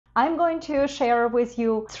I'm going to share with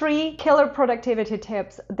you 3 killer productivity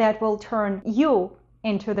tips that will turn you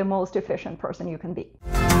into the most efficient person you can be.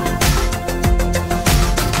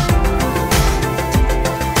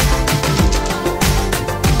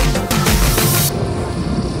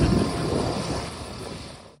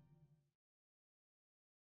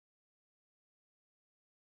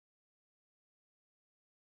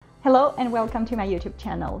 Hello and welcome to my YouTube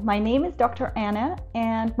channel. My name is Dr. Anna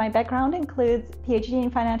and my background includes PhD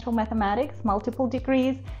in financial mathematics, multiple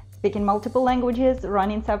degrees, speaking multiple languages,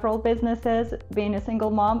 running several businesses, being a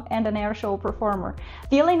single mom, and an air show performer.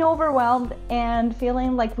 Feeling overwhelmed and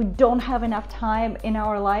feeling like we don't have enough time in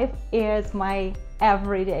our life is my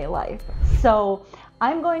everyday life. So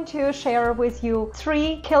I'm going to share with you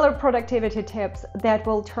 3 killer productivity tips that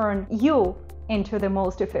will turn you into the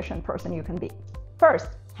most efficient person you can be. First,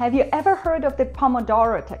 have you ever heard of the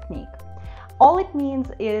Pomodoro technique? All it means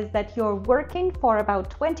is that you're working for about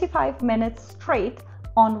 25 minutes straight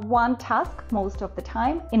on one task most of the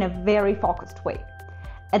time in a very focused way.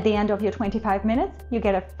 At the end of your 25 minutes, you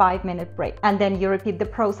get a 5-minute break. And then you repeat the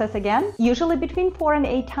process again, usually between 4 and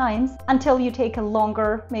 8 times until you take a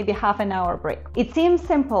longer, maybe half an hour break. It seems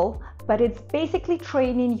simple, but it's basically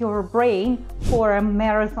training your brain for a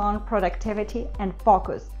marathon productivity and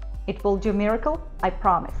focus. It will do miracle, I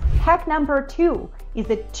promise. Hack number 2 is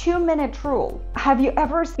the 2-minute rule. Have you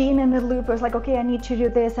ever been in the loop where it's like, okay, I need to do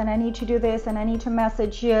this and I need to do this and I need to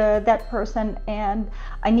message that person and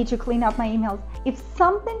I need to clean up my emails. If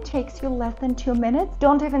something takes you less than 2 minutes,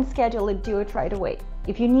 don't even schedule it, do it right away.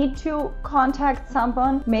 If you need to contact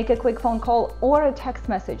someone, make a quick phone call or a text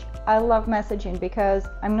message. I love messaging because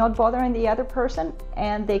I'm not bothering the other person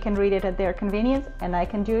and they can read it at their convenience and I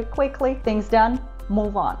can do it quickly. Things done.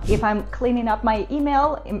 Move on. If I'm cleaning up my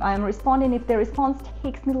email, I'm responding. If the response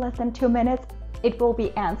takes me less than 2 minutes, it will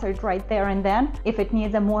be answered right there and then. If it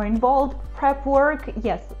needs a more involved prep work,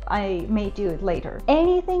 yes, I may do it later.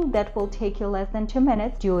 Anything that will take you less than 2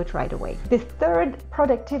 minutes, do it right away. The third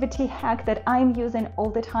productivity hack that I'm using all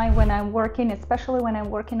the time when I'm working, especially when I'm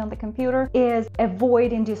working on the computer, is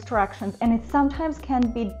avoiding distractions. And it sometimes can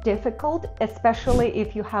be difficult, especially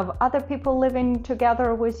if you have other people living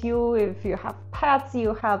together with you, if you have pets,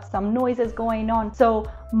 you have some noises going on. So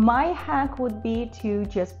my hack would be to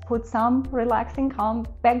just put some relaxing, calm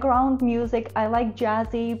background music. I like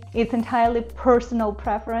jazzy. It's entirely personal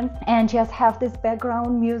preference, and just have this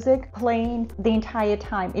background music playing the entire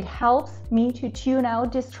time. It helps me to tune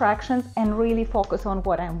out distractions and really focus on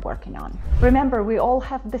what I'm working on. Remember, we all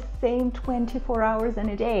have the same 24 hours in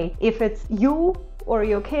a day. If it's you or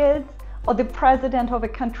your kids or the president of a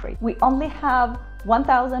country, we only have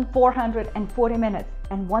 1,440 minutes.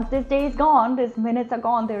 And once this day is gone, these minutes are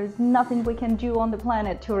gone, there is nothing we can do on the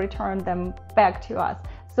planet to return them back to us.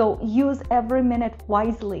 So use every minute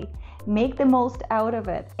wisely. Make the most out of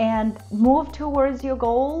it and move towards your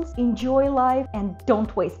goals, enjoy life, and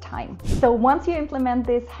don't waste time. So once you implement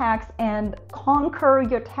these hacks and conquer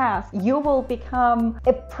your tasks, you will become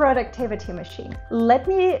a productivity machine. Let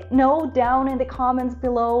me know down in the comments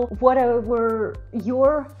below what were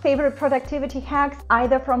your favorite productivity hacks,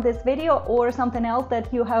 either from this video or something else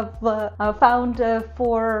that you have found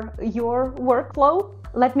for your workflow.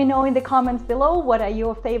 Let me know in the comments below what are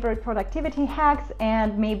your favorite productivity hacks,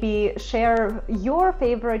 and maybe share your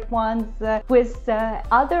favorite ones with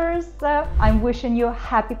others. I'm wishing you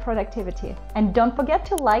happy productivity. And don't forget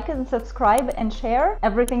to like and subscribe and share.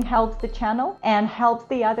 Everything helps the channel and helps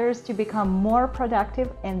the others to become more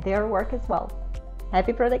productive in their work as well.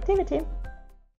 Happy productivity!